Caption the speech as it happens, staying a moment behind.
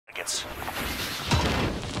targets.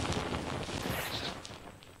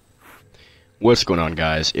 What's going on,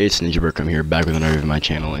 guys? It's Ninja Burke. I'm here back with another video on my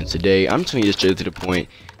channel, and today I'm just going to get straight to the point.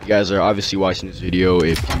 You guys are obviously watching this video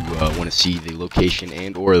if you want to see the location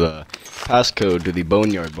and or the passcode to the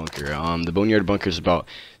Boneyard bunker. The Boneyard bunker is about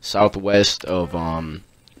southwest of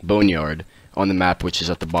Boneyard on the map, which is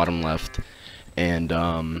at the bottom left. And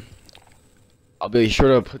I'll be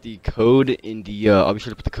sure to put the code in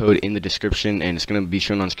the description, and it's going to be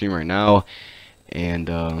shown on screen right now.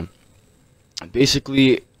 And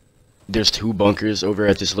basically, there's two bunkers over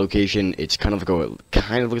at this location. It's kind of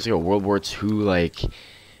looks like a World War II like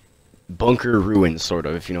bunker ruin, sort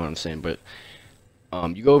of, if you know what I'm saying. But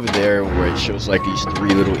you go over there where it shows like these three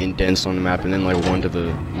little indents on the map, and then like one to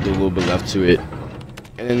the little bit left to it,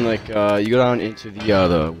 and then like you go down into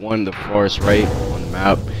the farthest right on the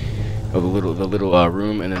map of the little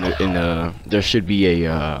room, and then there should be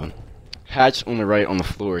a hatch on the right on the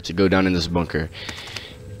floor to go down in this bunker.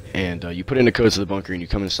 And you put in the codes to the bunker, and you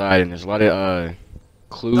come inside, and there's a lot of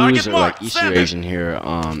clues or like Easter eggs in here,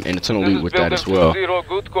 and a ton of loot with that as well.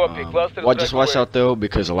 Just watch out though,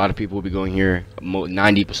 because a lot of people will be going here.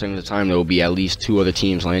 90% of the time, there will be at least 2 other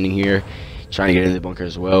teams landing here, trying to get into the bunker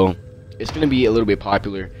as well. It's going to be a little bit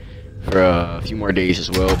popular for a few more days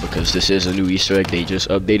as well, because this is a new Easter egg. They just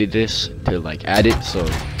updated this to like add it, so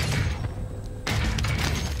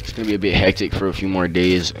it's gonna be a bit hectic for a few more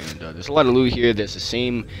days. And there's a lot of loot here. There's the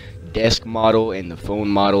same desk model and the phone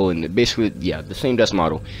model, and basically, yeah, the same desk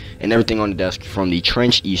model and everything on the desk from the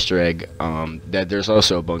trench Easter egg. That there's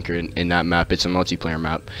also a bunker in that map. It's a multiplayer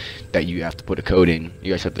map that you have to put a code in.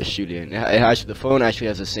 You guys have to shoot in. The phone actually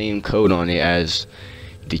has the same code on it as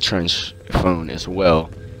the trench phone as well.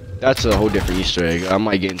 That's a whole different Easter egg. I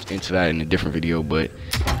might get into that in a different video, but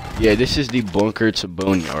yeah, this is the bunker to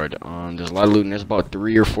Boneyard. There's a lot of loot, and there's about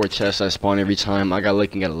 3 or 4 chests that spawn every time. I got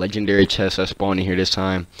looking at a legendary chest that spawned in here this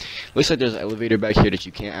time. Looks like there's an elevator back here that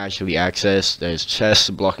you can't actually access. There's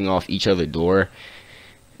chests blocking off each other door,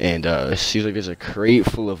 and it seems like there's a crate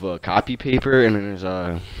full of copy paper, and then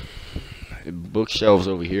there's bookshelves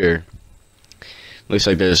over here. Looks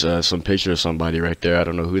like there's some picture of somebody right there. I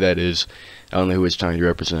don't know who that is. I don't know who it's trying to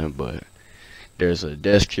represent, but there's a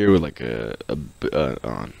desk here with like a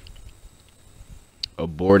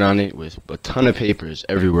board on it with a ton of papers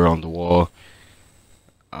everywhere on the wall.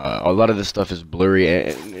 A lot of this stuff is blurry,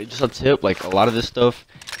 and just a tip, like a lot of this stuff,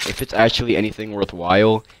 if it's actually anything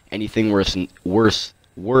worthwhile, anything worth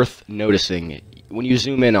noticing, when you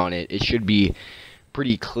zoom in on it, it should be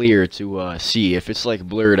pretty clear to see. If it's like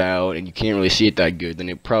blurred out and you can't really see it that good, then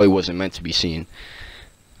it probably wasn't meant to be seen.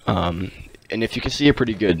 And if you can see it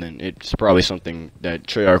pretty good, then it's probably something that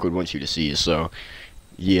Treyarch would want you to see. So,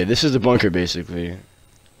 yeah, this is the bunker, basically.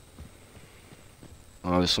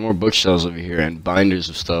 There's some more bookshelves over here and binders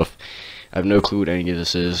of stuff. I have no clue what any of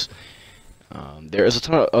this is. There's a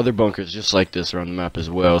ton of other bunkers just like this around the map as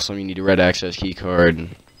well. Some you need a red access key card.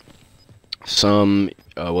 Some,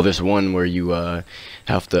 well, there's one where you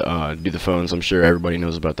have to do the phones. I'm sure everybody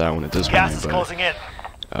knows about that one at this point. Gas is closing in.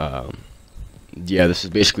 Yeah, this is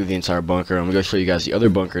basically the entire bunker. I'm going to show you guys the other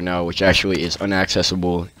bunker now, which actually is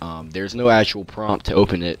unaccessible. There's no actual prompt to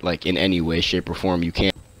open it, like in any way, shape, or form. You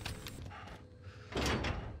can't.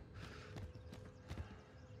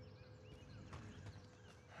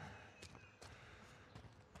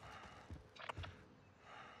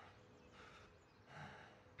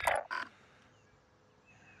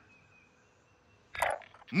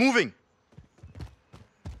 Moving!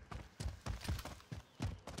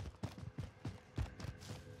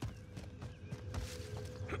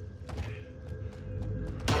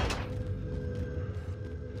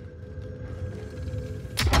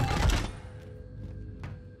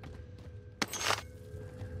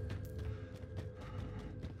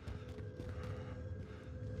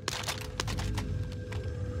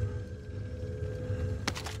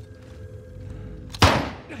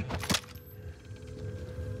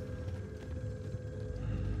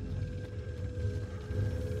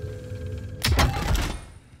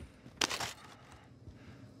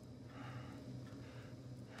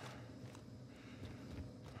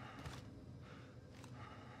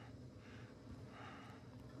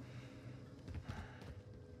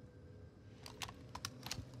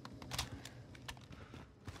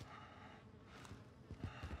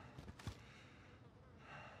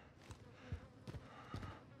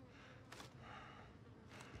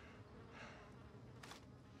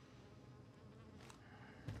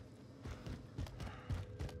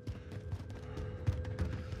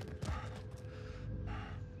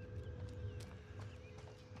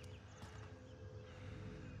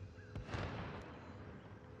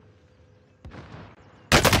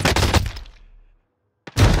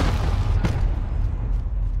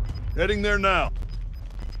 Heading there now.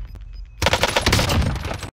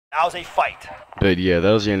 Now's a fight. But yeah, that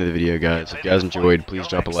was the end of the video, guys. If you guys enjoyed, please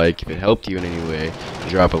drop a like. If it helped you in any way,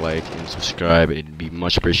 drop a like and subscribe. It'd be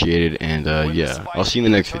much appreciated. And yeah, I'll see you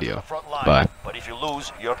in the next video. Bye. But if you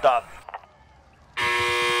lose, you're done.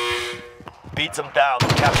 Beat them down,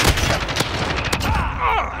 capture the ship.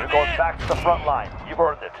 You're going back to the front line. You've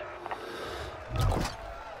earned it.